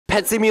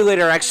Pet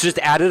Simulator X just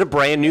added a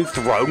brand new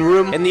throne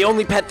room, and the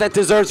only pet that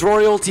deserves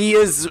royalty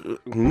is...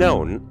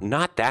 No,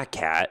 not that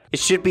cat. It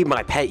should be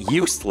my pet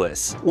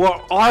Useless.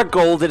 Well, our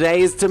goal today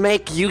is to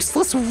make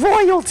Useless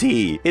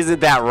royalty.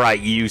 Isn't that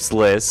right,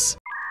 Useless?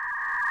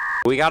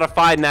 We gotta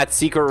find that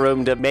secret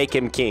room to make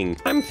him king.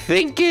 I'm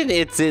thinking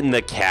it's in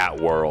the cat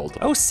world.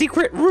 Oh,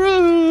 secret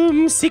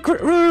room,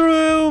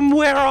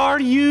 where are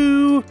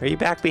you? Are you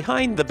back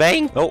behind the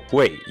bank? Oh,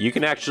 wait, you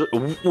can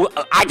actually,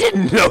 I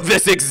didn't know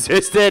this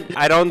existed.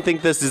 I don't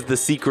think this is the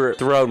secret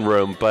throne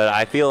room, but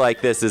I feel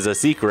like this is a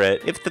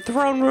secret. If the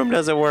throne room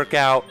doesn't work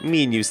out,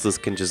 me and Useless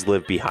can just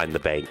live behind the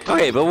bank.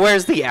 Okay, but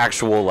where's the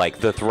actual, like,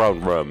 the throne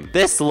room?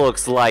 This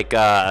looks like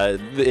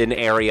an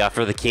area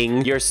for the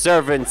king. Your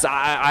servants,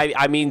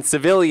 I mean,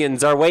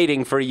 civilians are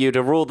waiting for you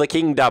to rule the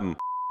kingdom.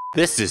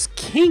 This is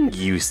King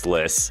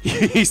Useless.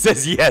 He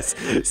says yes.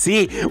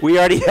 See, we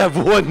already have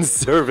one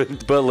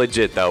servant. But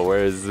legit though,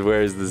 where's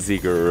the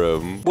secret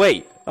room?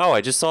 Wait. Oh, I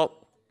just saw.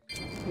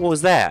 What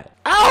was that?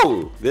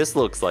 Oh, this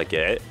looks like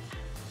it.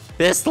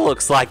 This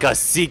looks like a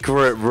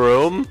secret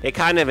room. It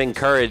kind of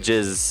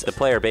encourages the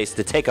player base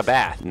to take a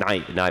bath.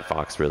 Night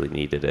Fox really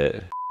needed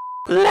it.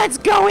 Let's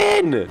go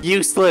in!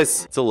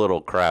 Useless! It's a little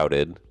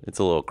crowded. It's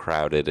a little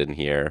crowded in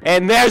here.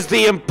 And there's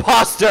the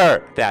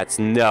imposter! That's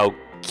no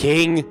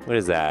king. What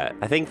is that?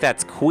 I think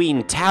that's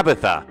Queen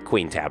Tabitha.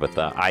 Queen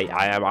Tabitha.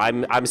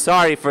 I'm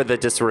sorry for the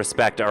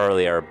disrespect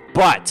earlier,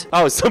 but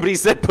oh, somebody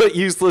said put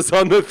Useless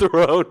on the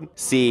throne.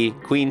 See,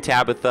 Queen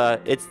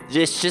Tabitha, it's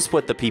just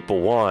what the people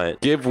want.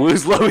 Give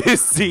Woozlo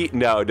his seat.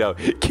 No,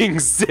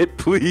 King, sit,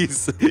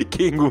 please.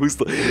 King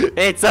Woozlo.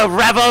 It's a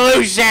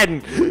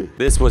revolution.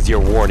 This was your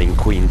warning,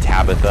 Queen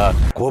Tabitha.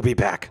 We'll be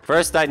back.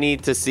 First, I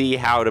need to see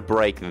how to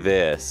break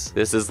this.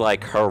 This is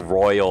like her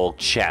royal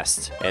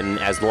chest, and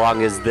as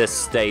long as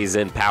this stays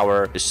in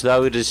power,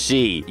 so does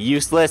she.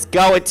 Useless,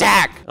 go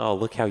attack! Oh,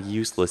 look how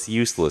useless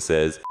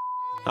is.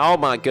 Oh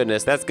my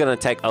goodness, that's gonna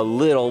take a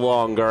little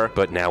longer,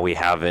 but now we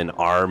have an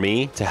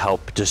army to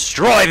help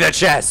destroy the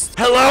chest.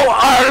 Hello,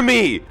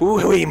 army!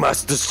 We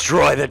must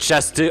destroy the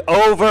chest to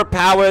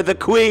overpower the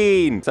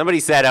queen. Somebody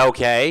said,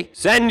 okay.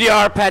 Send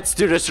your pets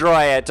to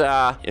destroy it.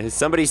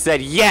 Somebody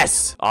said,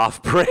 yes.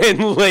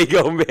 Off-brand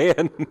Lego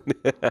man.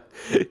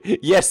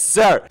 Yes,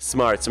 sir.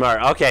 Smart.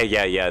 Okay,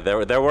 yeah,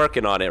 they're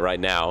working on it right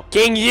now.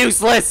 King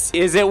Useless,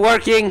 is it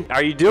working?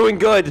 Are you doing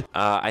good?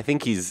 I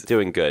think he's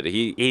doing good.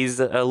 He's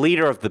a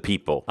leader of the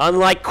people.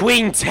 Unlike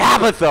Queen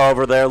Tabitha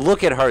over there,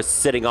 look at her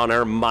sitting on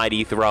her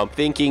mighty throne,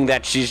 thinking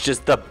that she's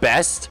just the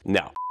best.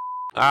 No.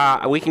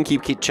 We can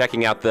keep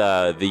checking out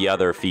the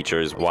other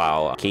features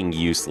while King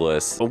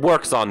Useless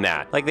works on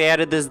that. Like they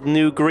added this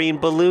new green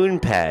balloon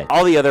pet.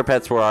 All the other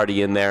pets were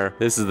already in there.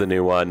 This is the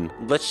new one.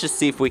 Let's just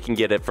see if we can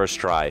get it first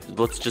try.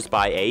 Let's just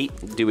buy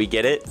 8. Do we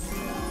get it?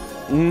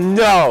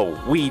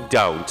 No, we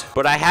don't.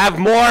 But I have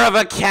more of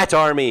a cat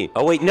army.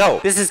 Oh wait, no.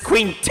 This is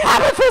Queen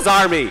Tabitha's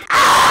army.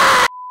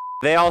 Ah!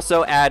 They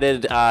also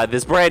added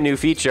this brand new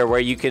feature where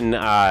you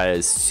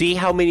can see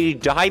how many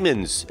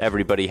diamonds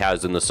everybody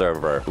has in the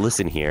server.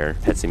 Listen here,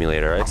 Pet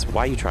Simulator X,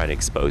 why are you trying to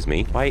expose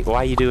me? Why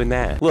are you doing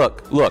that?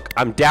 Look,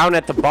 I'm down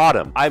at the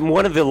bottom. I'm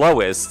one of the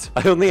lowest.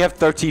 I only have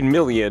 13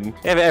 million.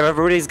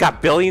 Everybody's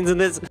got billions in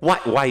this.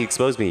 Why you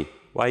expose me?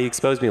 Why you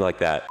expose me like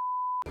that?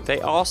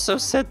 They also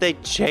said they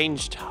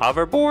changed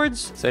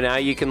hoverboards, so now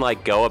you can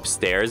like go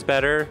upstairs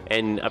better,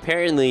 and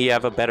apparently you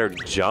have a better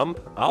jump.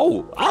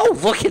 Oh,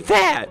 look at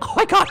that! Oh,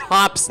 I got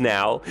hops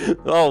now.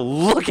 Oh,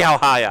 look how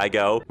high I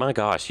go. My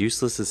gosh,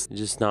 Useless is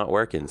just not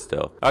working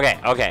still. Okay,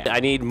 I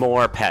need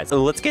more pets.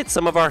 So let's get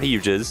some of our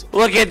huges.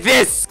 Look at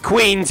this,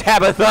 Queen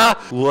Tabitha!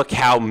 Look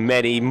how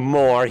many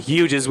more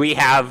huges we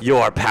have.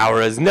 Your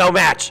power is no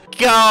match.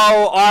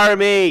 Go,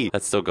 army!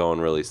 That's still going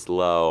really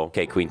slow.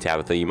 Okay, Queen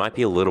Tabitha, you might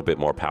be a little bit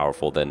more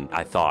powerful than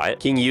I thought.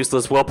 King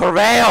Useless will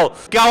prevail.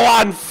 Go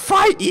on,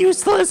 fight,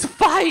 Useless,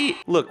 fight.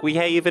 Look, we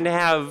even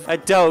have a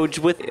Doge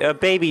with a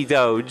baby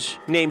Doge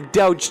named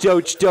Doge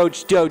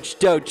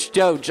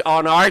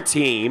on our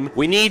team.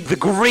 We need the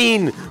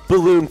green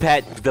balloon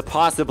pet to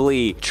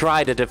possibly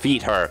try to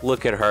defeat her.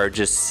 Look at her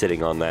just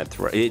sitting on that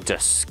throne. It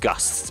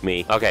disgusts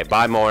me. Okay,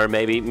 buy more.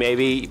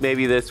 Maybe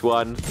this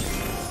one.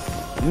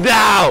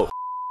 No!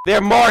 There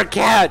are more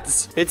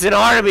cats! It's an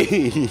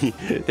army!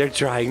 They're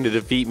trying to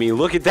defeat me.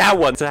 Look at that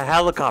one. It's a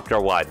helicopter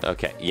one.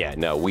 Okay, yeah,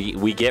 no,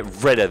 we get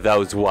rid of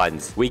those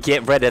ones. We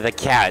get rid of the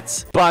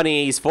cats.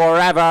 Bunnies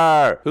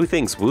forever! Who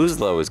thinks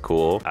Woozlo is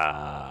cool?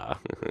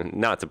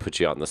 Not to put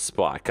you on the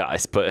spot,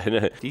 guys, but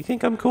do you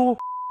think I'm cool?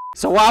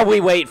 So while we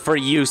wait for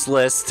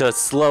Useless to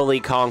slowly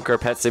conquer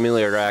Pet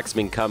Simulator X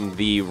and become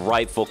the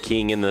rightful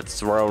king in the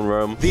throne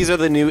room, these are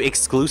the new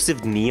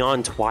exclusive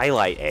neon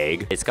Twilight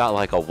egg. It's got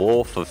like a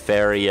wolf, a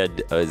fairy,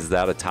 is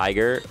that a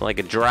tiger? Like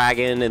a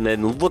dragon, and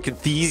then look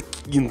at these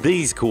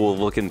these cool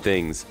looking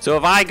things. So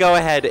if I go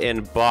ahead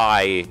and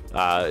buy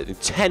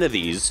 10 of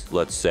these,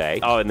 let's say.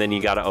 Oh, and then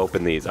you gotta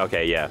open these.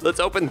 Okay, yeah. Let's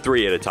open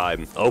 3 at a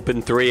time.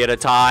 Open 3 at a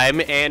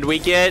time, and we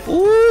get,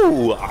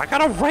 ooh, I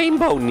got a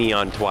rainbow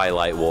neon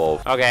Twilight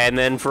Wolf. Okay, and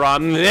then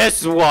from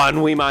this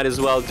one, we might as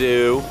well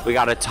do, we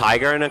got a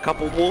tiger and a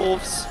couple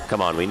wolves.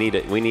 Come on, we need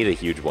a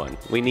huge one.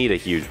 We need a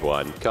huge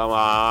one. Come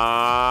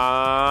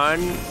on.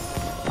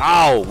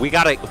 Oh, we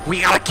got a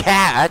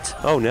cat.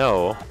 Oh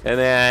no. And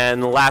then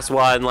the last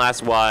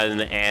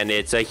one, and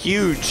it's a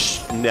huge,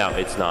 no,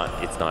 it's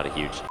not a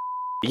huge.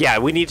 Yeah,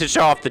 we need to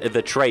show off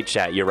the trait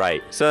chat, you're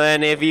right. So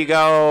then if you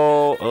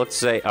go, let's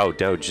say, oh,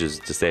 Doge is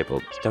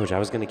disabled. Doge, I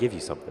was gonna give you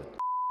something.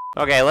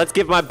 Okay, let's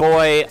give my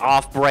boy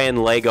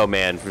off-brand Lego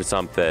man for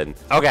something.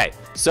 Okay,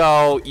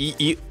 so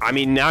I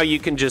mean, now you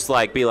can just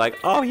like be like,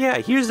 oh yeah,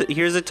 here's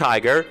a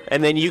tiger,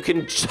 and then you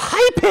can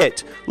type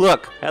it.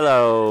 Look,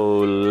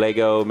 hello,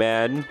 Lego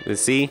man.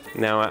 See,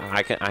 now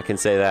I can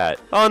say that.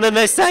 Oh, and then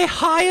they say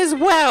hi as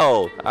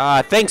well.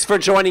 Thanks for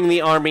joining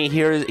the army.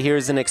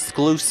 Here's an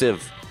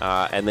exclusive.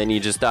 And then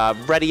you just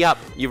ready up.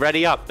 You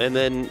ready up, and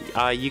then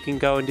you can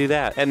go and do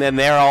that. And then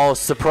they're all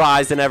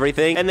surprised and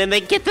everything, and then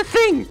they get the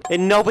thing,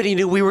 and nobody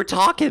knew we were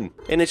talking,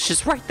 and it's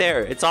just right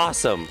there. It's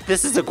awesome.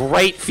 This is a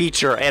great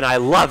feature, and I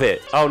love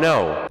it. Oh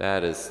no,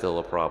 that is still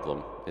a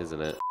problem, isn't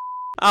it?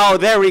 Oh,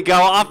 there we go.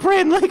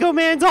 Off-brand Lego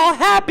man's all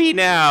happy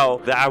now.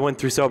 I went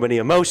through so many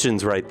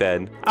emotions right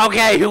then.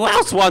 Okay, who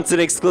else wants an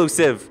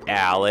exclusive?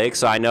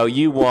 Alex, I know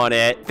you want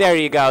it. There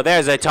you go.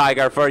 There's a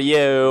tiger for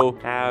you.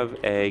 Have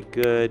a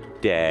good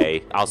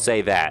day. I'll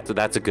say that. So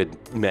that's a good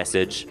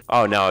message.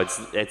 Oh no,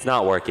 it's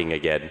not working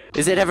again.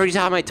 Is it every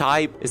time I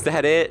type? Is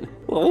that it?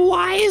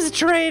 Why is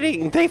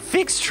trading? They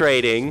fix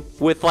trading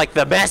with like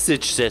the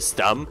message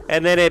system,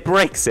 and then it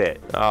breaks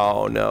it.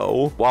 Oh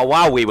no. Well,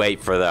 while we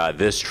wait for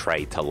this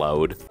trait to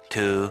load.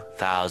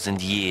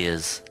 2,000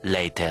 years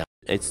later.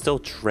 It's still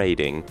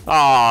trading.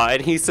 Aw,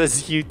 and he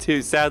says you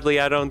too. Sadly,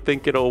 I don't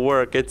think it'll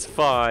work. It's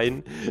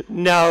fine.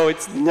 No,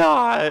 it's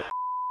not.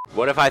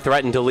 What if I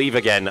threaten to leave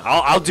again?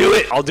 I'll do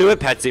it. I'll do it,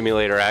 Pet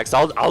Simulator X.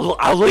 I'll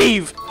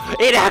leave.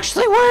 It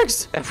actually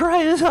works.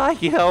 Right as I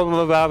I'm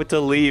about to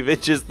leave,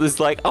 it just is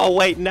like, oh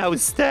wait, no,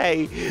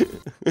 stay.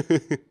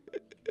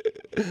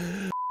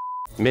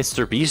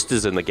 Mr. Beast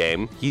is in the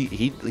game.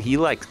 He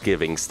likes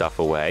giving stuff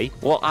away.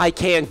 Well, I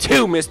can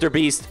too, Mr.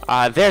 Beast.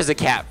 There's a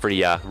cat for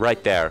you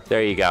right there.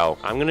 There you go.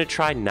 I'm gonna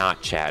try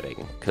not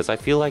chatting because I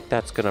feel like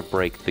that's gonna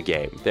break the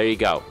game. There you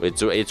go.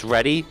 It's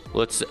ready.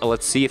 Let's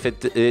see if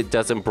it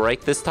doesn't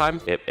break this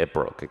time. It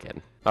broke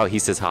again. Oh, he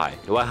says hi.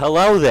 Well,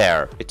 hello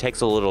there. It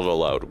takes a little to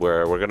load.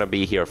 We're gonna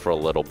be here for a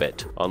little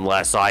bit.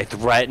 Unless I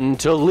threaten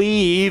to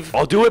leave.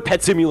 I'll do it,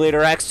 Pet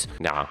Simulator X.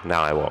 No,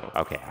 I won't.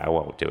 Okay, I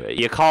won't do it.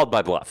 You called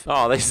my bluff.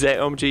 Oh, they say,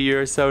 OMG,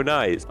 you're so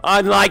nice.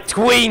 Unlike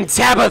Queen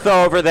Tabitha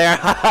over there.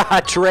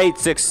 Trade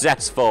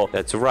successful.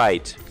 That's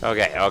right.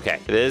 Okay.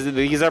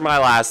 These are my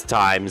last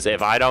times.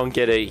 If I don't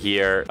get it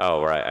here.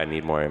 Oh, right. I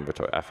need more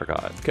inventory. I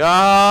forgot.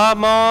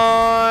 Come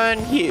on.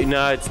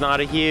 No, it's not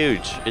a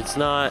huge. It's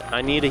not.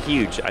 I need a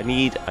huge. I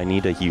need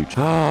a huge.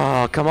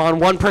 Oh, come on.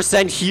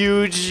 1%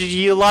 huge.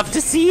 You love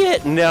to see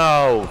it?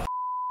 No.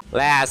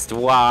 Last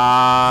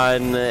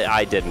one.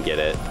 I didn't get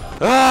it.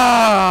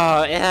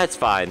 Ah, yeah, that's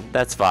fine.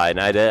 That's fine.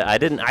 I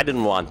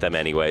didn't want them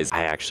anyways.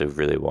 I actually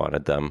really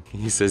wanted them.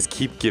 He says,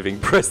 keep giving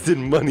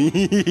Preston money.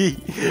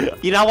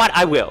 You know what?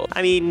 I will.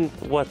 I mean,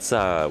 what's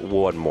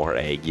one more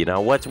egg? You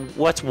know,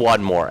 what's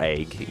one more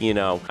egg? You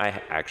know,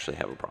 I actually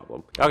have a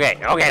problem. Okay.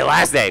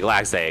 Last egg.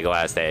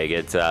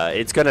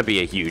 It's gonna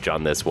be a huge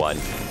on this one.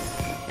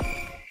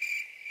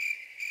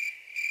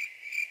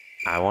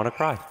 I want to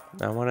cry.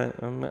 I'm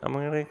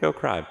gonna go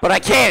cry. But I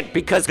can't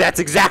because that's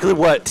exactly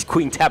what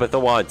Queen Tabitha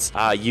wants.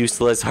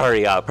 Useless,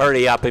 hurry up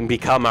and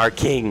become our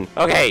king.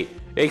 Okay,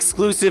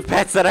 exclusive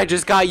pets that I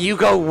just got, you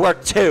go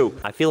work too.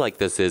 I feel like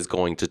this is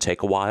going to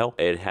take a while.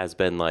 It has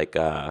been like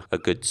a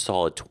good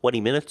solid 20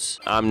 minutes.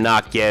 I'm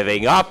not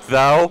giving up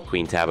though.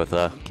 Queen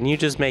Tabitha, can you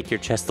just make your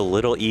chest a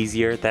little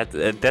easier?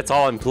 That's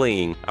all I'm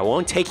pleading. I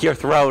won't take your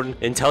throne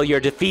until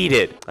you're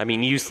defeated. I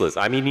mean useless.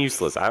 I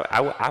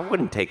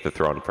wouldn't take the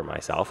throne for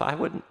myself. I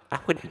wouldn't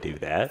do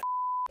that.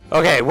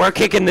 Okay, we're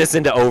kicking this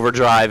into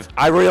overdrive.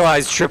 I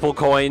realized triple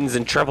coins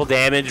and triple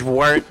damage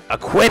weren't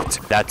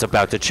equipped. That's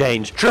about to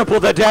change. Triple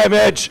the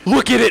damage!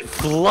 Look at it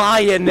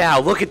flying now.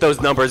 Look at those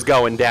numbers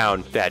going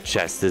down. That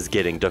chest is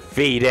getting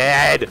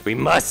defeated. We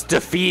must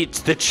defeat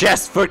the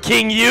chest for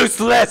King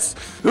Useless.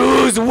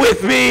 Who's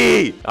with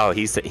me? Oh,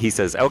 he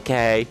says,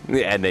 okay.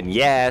 And then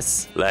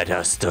yes, let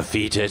us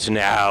defeat it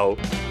now.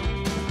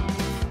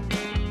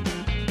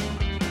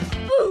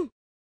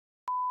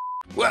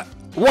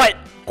 What?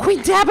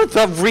 Queen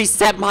Tabitha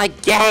reset my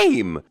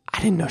game!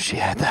 I didn't know she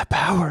had that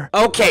power.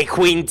 Okay,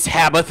 Queen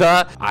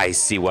Tabitha. I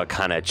see what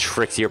kind of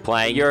tricks you're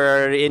playing.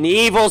 You're an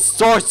evil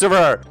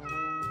sorcerer.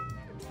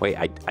 Wait,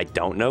 I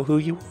don't know who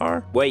you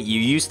are? Wait, you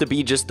used to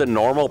be just a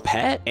normal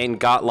pet and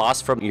got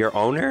lost from your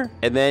owner?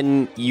 And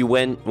then you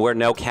went where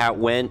no cat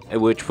went,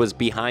 which was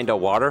behind a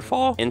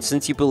waterfall? And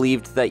since you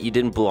believed that you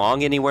didn't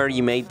belong anywhere,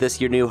 you made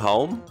this your new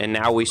home? And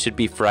now we should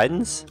be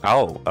friends?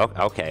 Oh,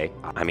 okay.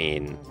 I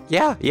mean,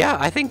 yeah,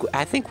 I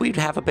think we'd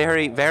have a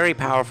very, very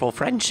powerful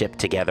friendship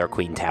together,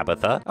 Queen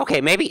Tabitha.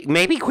 Okay,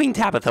 maybe Queen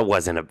Tabitha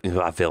wasn't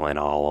a villain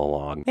all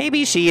along.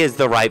 Maybe she is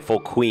the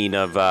rightful queen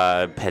of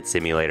Pet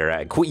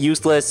Simulator.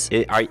 Useless,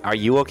 are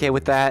you okay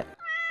with that?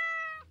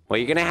 Well,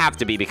 you're gonna have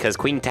to be because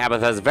Queen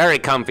Tabitha's very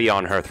comfy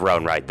on her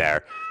throne right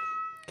there.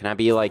 Can I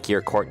be like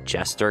your court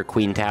jester,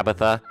 Queen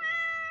Tabitha?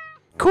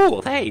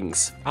 Cool,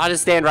 thanks. I'll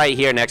just stand right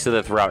here next to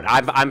the throne.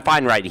 I'm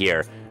fine right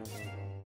here.